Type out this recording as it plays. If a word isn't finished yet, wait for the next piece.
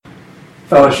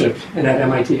fellowship and at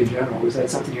MIT in general, was that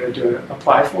something you had to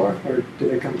apply for, or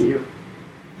did it come to you?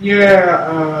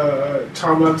 Yeah,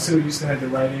 Tom Levinson, who used to have the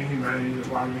writing humanities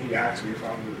department, he asked me if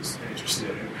I was interested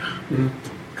in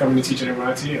coming to teach at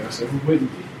MIT, and I said, who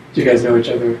wouldn't be? Do you guys know each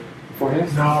other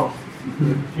beforehand? No.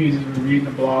 He just been reading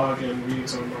the blog and reading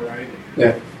some of my writing.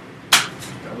 Yeah.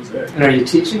 That was it. And are you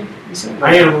teaching?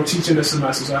 I am. I'm teaching this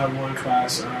semester, so I have one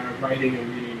class, writing and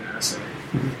reading an essay,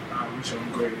 which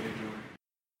I'm greatly enjoying.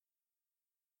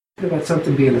 What about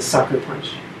something being a sucker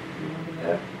punch? Remember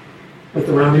that? With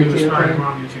the Romney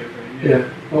campaign? Yeah.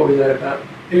 What was that about?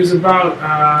 It was about,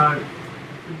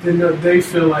 they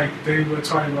feel like they were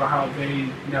talking about how they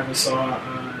never saw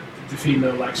defeat in the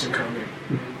election coming,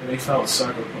 and they felt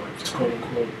sucker punched, quote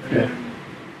unquote. And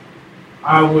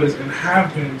I was and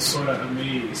have been sort of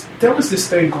amazed. There was this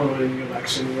thing going on in the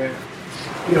election where,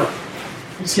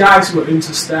 these guys who are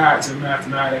into stats and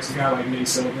mathematics, a guy like Nate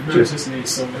Silver, not just Nate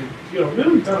Silver,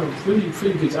 really done a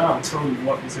pretty good job of telling me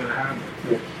what was going to happen.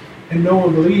 Yeah. And no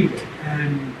one believed it.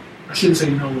 And I shouldn't say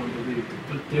no one believed it,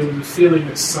 but there was a feeling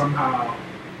that somehow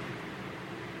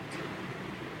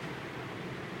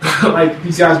like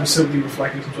these guys were simply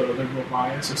reflecting some sort of liberal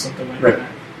bias or something like that.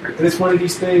 Right. And it's one of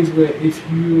these things where if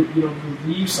you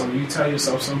believe something, you tell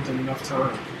yourself something enough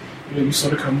time, you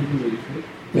sort of come to believe it.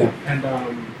 Yeah. And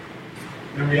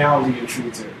in reality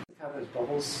intrudes it. How those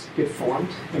bubbles get formed?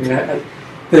 I mean,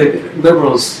 the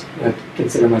liberals, I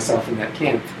consider myself in that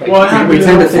camp. We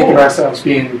tend to think of ourselves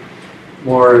being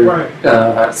more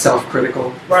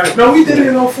self-critical. Right. No, we did it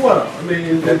in 2004, though. I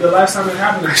mean, the last time it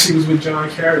happened actually was with John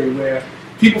Kerry, where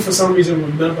people, for some reason,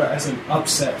 remember as an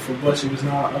upset for Bush. It was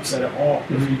not an upset at all.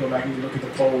 If you go back and you look at the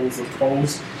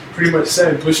polls pretty much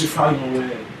said Bush is probably going to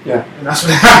win. Yeah. And that's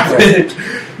what happened.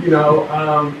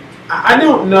 I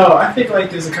don't know. I think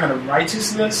there's a kind of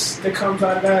righteousness that comes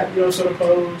out of that, sort of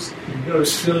polls.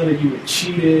 This feeling that you were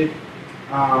cheated.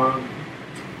 I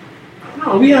don't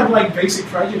know. We have basic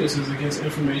prejudices against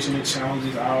information that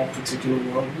challenges our particular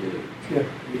worldview. Yeah.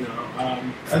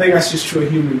 I think that's just true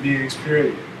of human beings,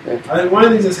 period. Yeah. I think one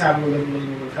of the things that's happened with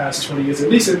liberalism over the past 20 years, at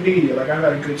least in media, I've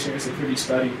had a good chance to pretty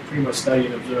much study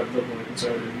and observe liberal and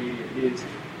conservative media, is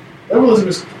liberalism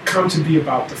has come to be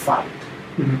about the fight,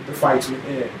 the fights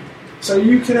within. So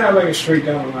you can have a straight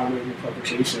down line liberal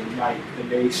publication like The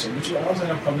Nation, but you also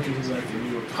have publications like The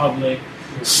New Republic,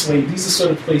 Slate. These are sort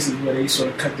of places where they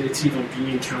sort of cut their teeth on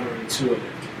being counterintuitive,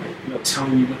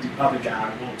 telling you what the other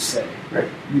guy won't say. Right.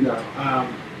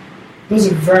 Those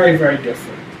are very, very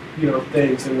different.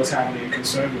 Things than what's happening in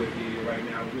conservative media right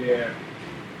now, where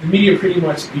the media pretty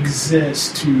much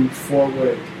exists to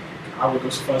forward, I would go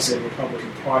so far as to say, the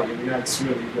Republican Party. I mean, that's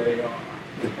really where they are.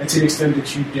 And to the extent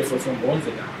that you differ from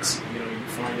orthodox, you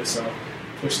find yourself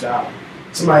pushed out.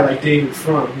 Somebody like David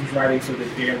Frum, who's writing for the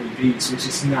Daily Beast, which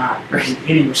is not, in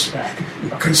any respect,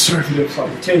 a conservative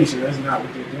publication. That's not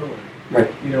what they're doing.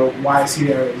 Right. Why is he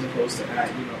there as opposed to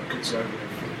a conservative?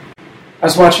 I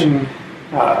was watching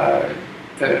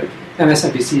the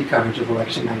MSNBC coverage of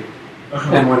election night,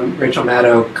 and when Rachel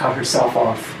Maddow cut herself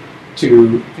off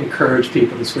to encourage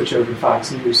people to switch over to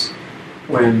Fox News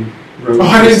when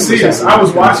I didn't see this. I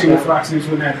was watching the Fox News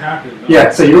when that happened. Yeah,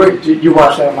 so you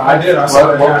watched that live? I did. I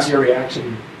saw What was your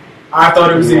reaction? I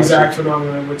thought it was the exact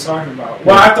phenomenon we're talking about.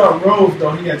 Well, I thought Rove,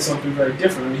 though, he had something very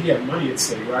different. I mean, he had money at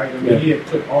stake, right? I mean, he had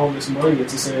put all this money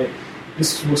into saying,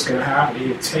 this is what's going to happen. He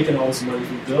had taken all this money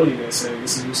from billionaires saying,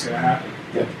 this is what's going to happen.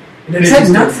 Yeah.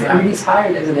 He's nuts. I mean, he's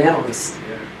hired as an analyst.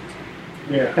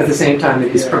 Yeah. At the same time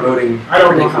that he's promoting. I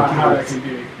don't know how that can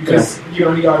be, because he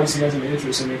obviously has an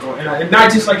interest in it going, and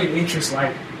not just an interest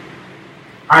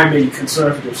I'm a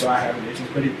conservative, so I have an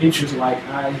interest, but an interest I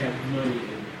have money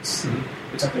in this,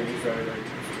 which I think is very, very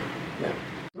different. Yeah.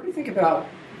 What do you think about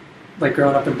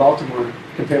growing up in Baltimore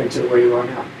compared to where you are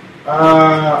now?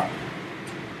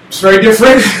 It's very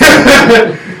different.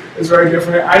 It's very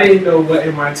different. I didn't know what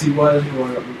MIT was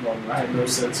growing up in Baltimore. I had no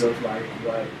sense of what.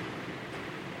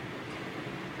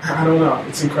 I don't know.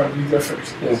 It's incredibly different.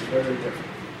 Yeah. It's very, very different.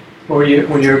 What were you,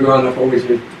 when you were growing up, what was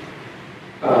your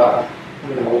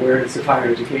awareness of higher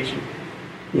education?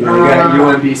 You got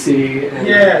UMBC and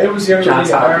it was the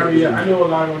area. I knew a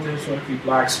lot of things like the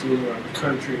black schools around the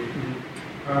country.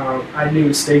 I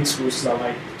knew state schools because I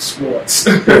liked sports.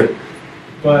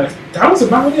 But that was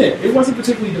about it. It wasn't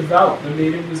particularly developed. I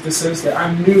mean, it was the sense that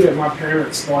I knew that my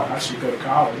parents thought I should go to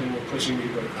college and were pushing me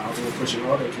to go to college and were pushing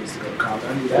all their kids to go to college.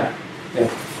 I knew that. Yeah.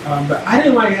 But I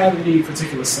didn't have any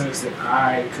particular sense that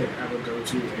I could ever go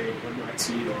to a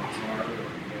MIT or Harvard or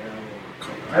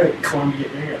Yale or Columbia.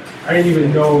 I didn't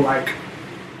even know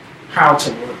how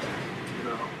to work that.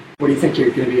 What do you think you're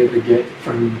going to be able to get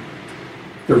from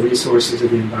the resources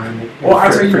of the environment. Well, I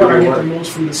tell you what, I get the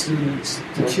most from the students.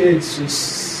 The kids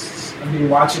just,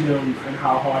 watching them and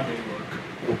how hard they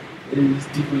work is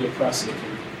deeply impressive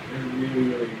and really,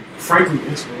 really, frankly,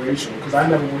 inspirational. Because I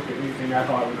never worked at anything that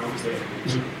hard when I was there.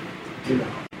 You know.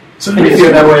 So and you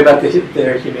feel that way about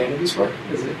their humanities work?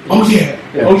 Is it? Oh yeah.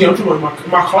 I'm talking about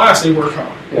my class. They work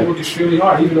hard. They work extremely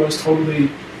hard, even though it's totally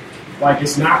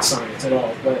it's not science at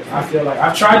all. But I feel like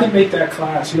I've tried to make that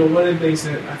class. One of the things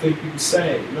that I think people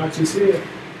say, not just here,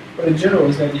 but in general,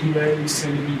 is that the humanities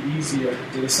tend to be easier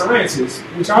than the sciences,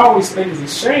 which I always think is a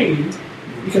shame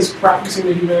because practicing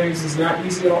the humanities is not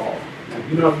easy at all. If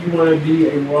you want to be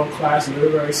a world-class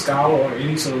literary scholar or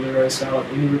any sort of literary scholar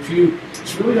of any repute,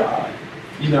 it's really hard.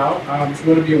 If you want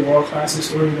to be a world-class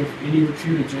historian of any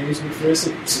repute, of James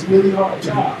McPherson, it's a really hard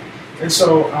job. And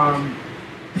so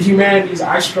the humanities,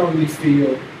 I strongly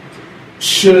feel,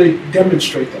 should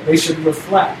demonstrate that. They should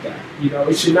reflect that.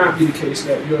 It should not be the case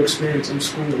that your experience in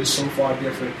school is so far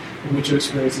different from what your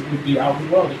experience would be out in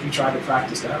the world if you tried to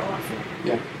practice that art form.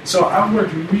 Yeah. So I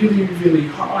worked really, really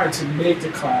hard to make the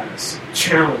class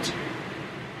challenging.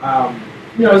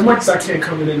 As much as I can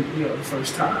coming in, the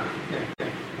first time.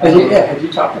 Have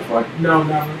you taught before? No,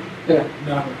 never. Yeah.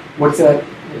 Never. What's that?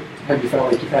 Have you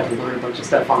felt like you've had to learn a bunch of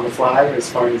stuff on the fly as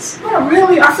far as not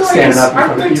really. I feel like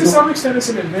I think to some extent it's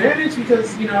an advantage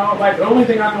because the only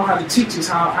thing I know how to teach is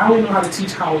I only know how to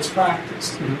teach how it's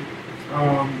practiced.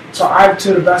 Mm-hmm. So I,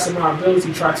 to the best of my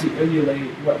ability, try to emulate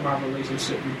what my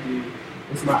relationship would be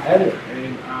with my editor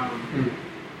and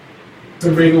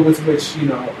the rigor with which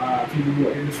people who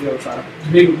are in the field try to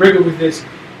rigor with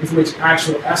which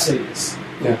actual essayists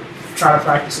try to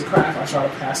practice the craft. I try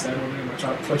to pass that on them. I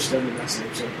try to push them in that same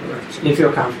direction. You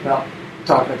feel comfortable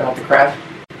talking about the craft?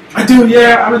 I do,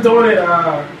 yeah. I've been doing it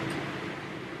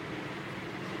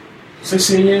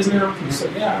 16 years now. Mm-hmm. So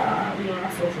yeah, I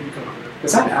feel pretty confident.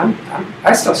 Because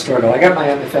I still struggle. I got my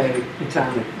MFA in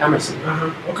town at Emerson.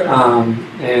 Okay.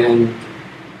 And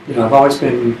I've always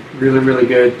been really, really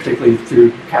good, particularly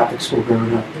through Catholic school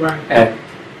growing up, at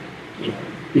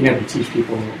being able to teach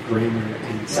people grammar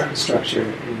and sentence structure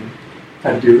and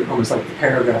how to do almost like the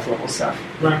paragraph level stuff.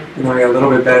 Right. And then I got a little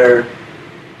bit better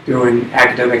doing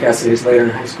academic essays later in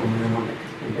high school and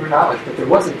then in college, but there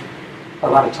wasn't a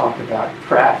lot of talk about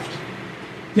craft.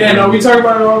 Yeah, no, we talk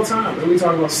about it all the time. And we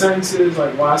talk about sentences,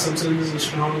 like why some sentences are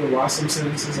strong and why some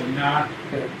sentences are not.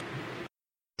 Yeah.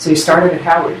 So you started at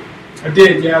Howard? I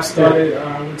did, yeah. I started,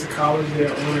 I went to college there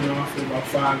on and off for about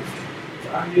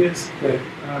five years. Yeah.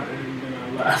 And then I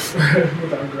left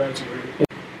without graduating.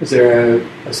 Is there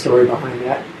a story behind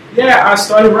that? Yeah, I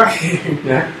started writing.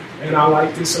 Yeah. And I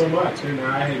liked it so much. And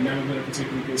I had never been a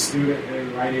particularly good student,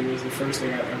 and writing was the first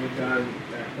thing I'd ever done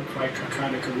that looked like a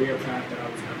kind of career path that I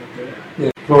was ever good at.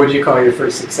 Yeah. What would you call your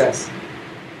first success?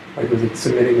 Like, was it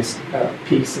submitting a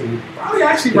piece and probably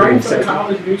actually writing for the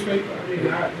college newspaper? I mean,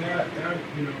 that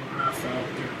I felt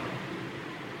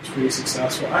was pretty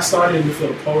successful. I started in the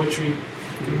field of poetry.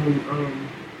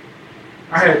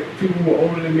 I had people who were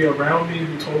older than me around me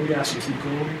who told me I should keep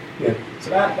going. Yeah. So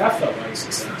that felt like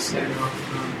success. Yeah.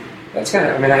 That's kind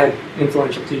of. I had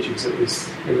influential teachers. It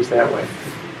was that way.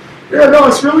 Yeah. No,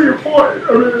 it's really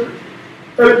important.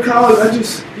 At college,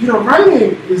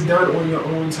 writing is done on your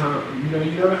own time.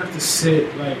 You never have to sit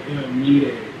in a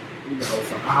meeting,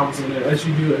 for hours on end as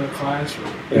you do in a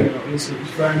classroom. Yeah. It's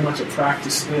very much a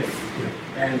practice thing. Yeah.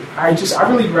 And I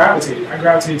really gravitated. I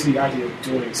gravitated to the idea of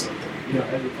doing something.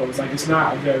 As opposed, it's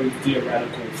not a very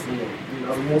theoretical form.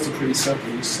 The rules are pretty simple.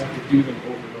 You just have to do them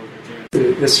over and over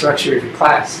again. The structure of your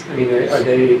class.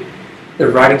 They're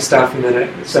writing stuff, and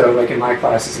then so in my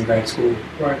classes in grad school,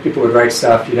 people would write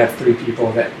stuff. You'd have 3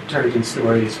 people that turned it into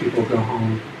stories. People would go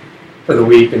home for the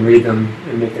week and read them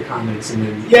and make their comments, and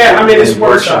then it's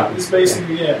workshop. It's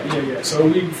basically yeah. So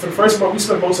for the first month, we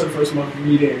spent most of the first month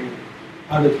reading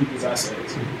other people's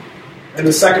essays, and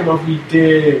the second month we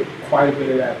did quite a bit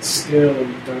of that still.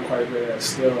 We've done quite a bit of that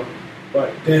still,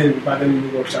 but by then we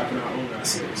were workshopping our own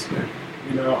essays. Yeah.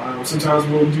 Sometimes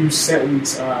we'll do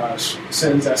sentence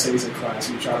essays in class.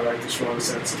 We try to write the strongest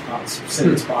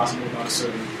sentence possible about a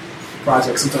certain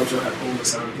project. Sometimes you'll have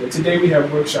bonus on it. Today we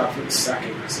have workshop for the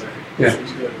second essay, which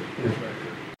was good.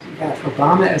 Yeah.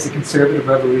 Obama as a conservative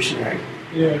revolutionary.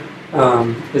 Yeah.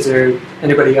 Is there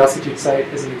anybody else that you'd cite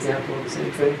as an example of the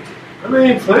same thing?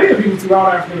 Plenty of people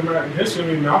throughout African American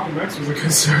history. Malcolm X was a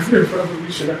conservative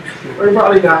revolutionary. Or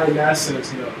probably not in that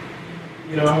sense,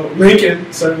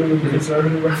 Lincoln certainly was a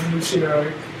conservative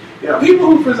revolutionary. People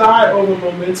who preside over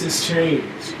momentous change,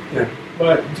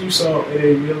 but do so in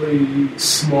a really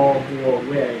small bore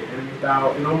way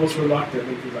and almost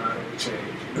reluctantly preside over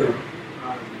change.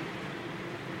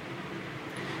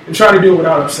 and try to do it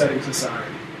without upsetting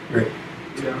society. Right.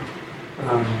 You know?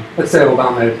 Let's say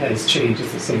Obama has changed at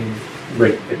the same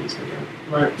rate that he's been doing.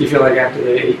 Right. Do you feel like after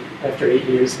 8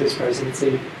 years of his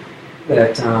presidency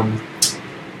that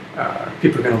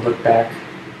people are going to look back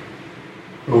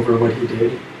over what he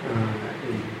did?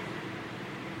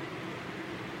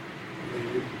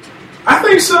 I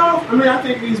think so. I mean, I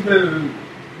think he's been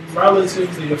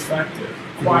relatively effective,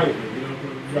 quietly,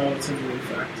 but relatively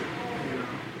effective.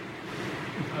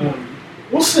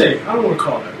 We'll see. I don't want to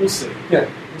call that. We'll see. Yeah.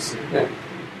 We'll see. Yeah.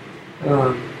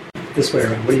 This way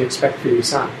around, what do you expect for your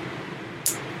son?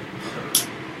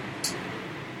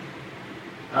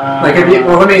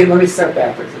 Let me start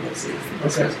backwards and let's see.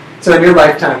 Okay. So in your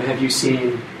lifetime, have you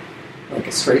seen like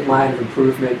a straight line of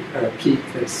improvement or a peak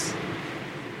that's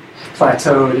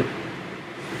plateaued?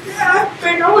 Yeah,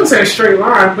 I wouldn't say a straight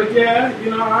line, but yeah,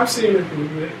 I've seen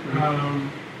improvement.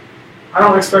 I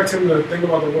don't expect him to think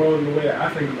about the world in the way that I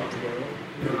think about the world.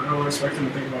 I don't expect him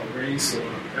to think about race or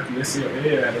ethnicity or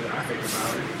any of that as I think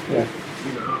about it. Yeah.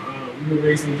 We were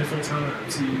raised in different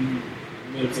times. He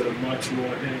lives in a much more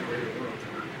integrated world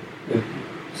than I do. Yeah.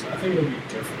 So I think it'll be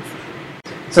different for him.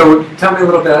 So tell me a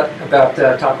little bit about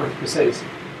Talk with Crusades.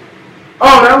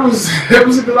 Oh, it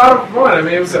was a lot of fun. I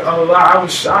mean, it was a lot. I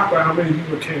was shocked by how many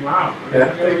people came out. I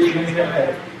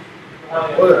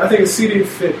think the seating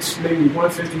fits maybe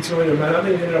 150, 200, but I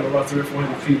think it ended up about 300 or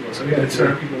 400 people. So we had to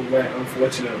turn people away,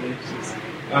 unfortunately.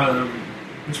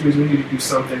 Which means we need to do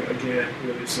something again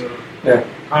really soon. Yeah.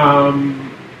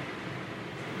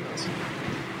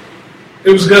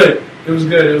 It was good. It was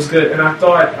good. And I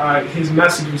thought his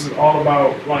message was all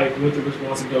about what the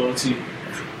responsibility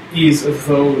is of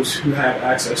those who have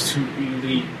access to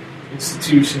elite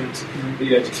institutions,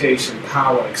 elite education,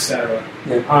 power, etc.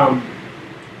 Yeah.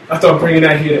 I thought bringing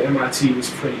that here to MIT was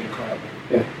pretty incredible.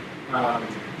 Yeah.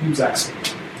 He was excellent.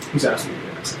 He was absolutely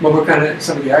excellent. What were kind of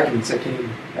some of the arguments that came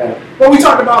out of it? Well, we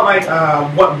talked about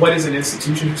what is an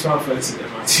institution's responsibility. For instance,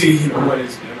 MIT. What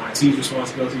is MIT's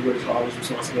responsibility? What is Harvard's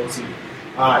responsibility?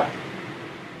 Are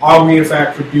we in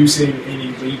fact producing an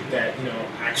elite that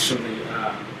actually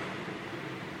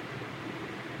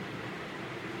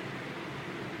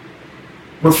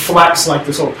reflects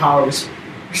this whole power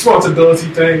responsibility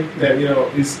thing that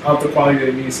is of the quality that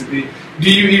it needs to be?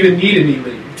 Do you even need an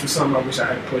elite? Which was something I wish I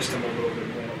had pushed him a little bit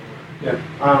more. Yeah.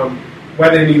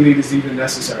 Whether an elite is even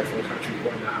necessary for a country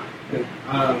or not.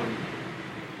 Yeah.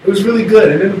 It was really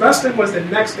good, and then the best thing was the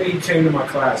next day he came to my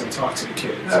class and talked to the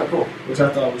kids. Oh, cool. Which I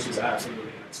thought was just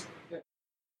absolutely excellent.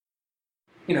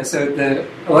 So the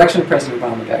election of President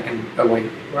Obama back in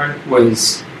 2008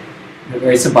 was a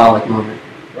very symbolic moment.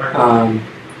 Right.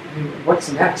 What's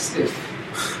next? If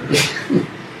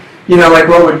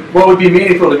what would be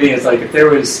meaningful to me is if there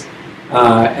was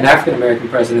an African American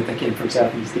president that came from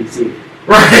Southeast DC.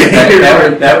 Right.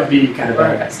 That would be kind of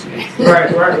badass to me. Right.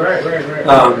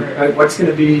 What's going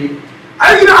to be?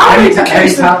 I made the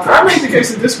case that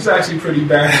this was actually pretty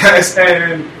badass,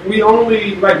 and we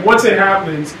only once it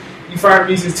happens, you find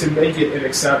reasons to make it an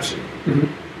exception. Mm-hmm.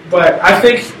 But I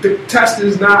think the test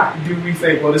is not, do we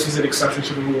think, well, this was an exception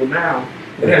to the rule now?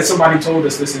 And had somebody told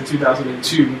us this in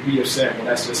 2002, we'd be upset. Well,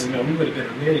 that's just a no. We would have been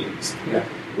amazed. Yeah.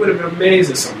 We would have been amazed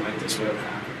if something like this would have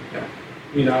happened.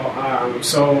 Yeah.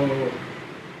 So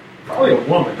probably a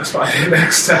woman. That's probably the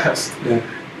next test. Yeah.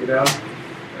 That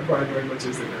probably very much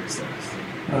is the next test.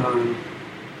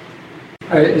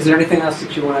 Is there anything else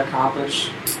that you want to accomplish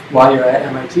while you're at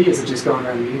MIT? Is it just going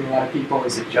around meeting a lot of people?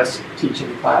 Is it just teaching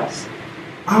the class?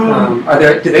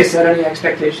 Do they set any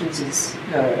expectations in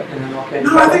MLK?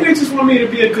 No, I think they just want me to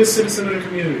be a good citizen of the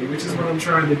community, which is what I'm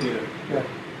trying to do. Yeah.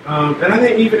 And I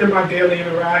think even in my daily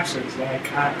interactions, I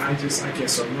get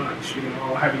so much.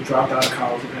 Having dropped out of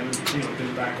college and having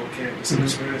been back on campus and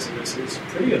experiencing this is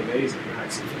pretty amazing,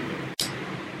 actually.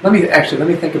 Let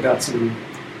me think about some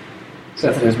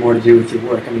stuff that has more to do with your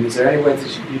work. I mean, is there any way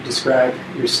that you describe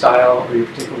your style or your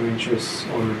particular interests,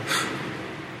 or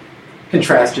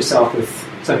contrast yourself with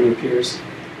some of your peers?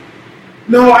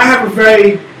 No, I have a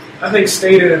very,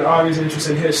 stated and obvious interest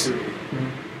in history.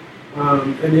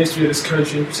 Mm-hmm. In the history of this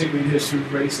country, and particularly the history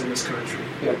of race in this country.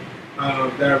 Yeah.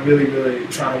 That I really, really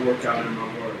try to work out in my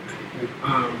work.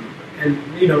 And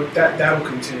that'll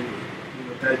continue.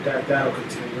 That'll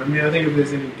continue. I mean, I think if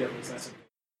there's any difference, that's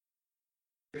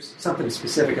there's something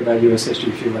specific about U.S.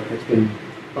 history you feel like that's been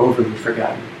overly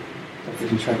forgotten. That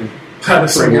you try to the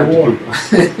Civil War.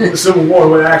 The Civil War,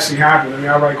 what actually happened. I mean,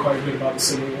 I write quite a bit about the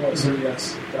Civil War, so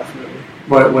yes, definitely.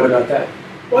 What about that?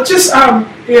 Well, just, for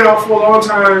a long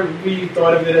time, we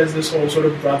thought of it as this whole sort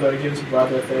of brother against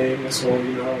brother thing, this whole,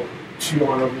 two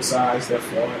honorable sides that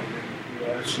fought, and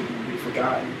that shouldn't be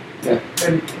forgotten. Yeah.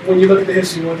 And when you look at the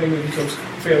history, one thing that becomes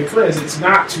fairly clear is it's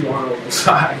not two honorable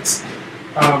sides.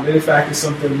 And in fact, it's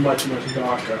something much, much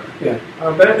darker. Yeah.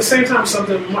 But at the same time,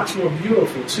 something much more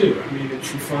beautiful too. I mean,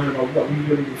 it's you find about what we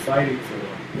really be fighting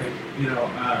for. Right. You know,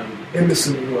 in the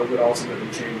Civil War, what ultimately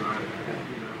came out of that.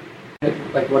 You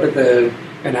know. Like, what are the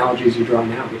analogies you draw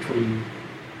now between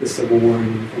the Civil War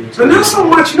and And not so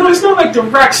much, you know, it's not like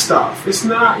direct stuff. It's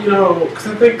not, you know, because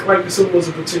I think like the Civil War is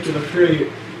a particular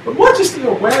period, but more just the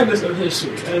awareness of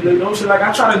history and the notion. Like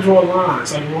I try to draw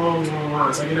lines, like long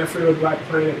lines, like in that Fear of Black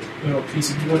Planet, you know, piece.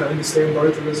 If you want to understand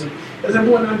birtherism, it's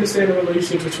important to understand the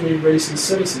relationship between race and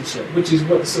citizenship, which is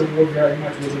what the Civil War very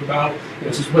much was about,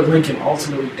 which is what Lincoln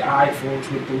ultimately died for,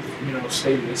 which was both, you know,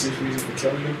 statements, his reason for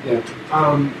killing him.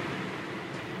 Yeah.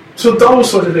 So those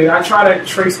sort of things, I try to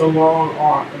trace the long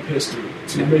arc of history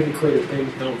to make it clear that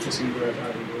things don't just be read out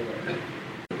of nowhere.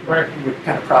 Right. What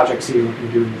kind of projects are you looking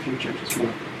to do in the future? Just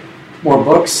more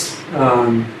books?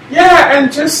 Yeah,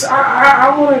 and just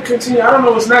I want to continue. I don't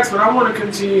know what's next, but I want to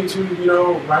continue to, you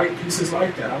know, write pieces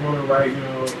like that. I want to write, you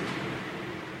know,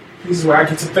 pieces where I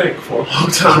get to think for a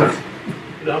long time.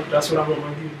 You know, that's what I want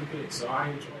my people to be. So I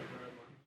enjoy it.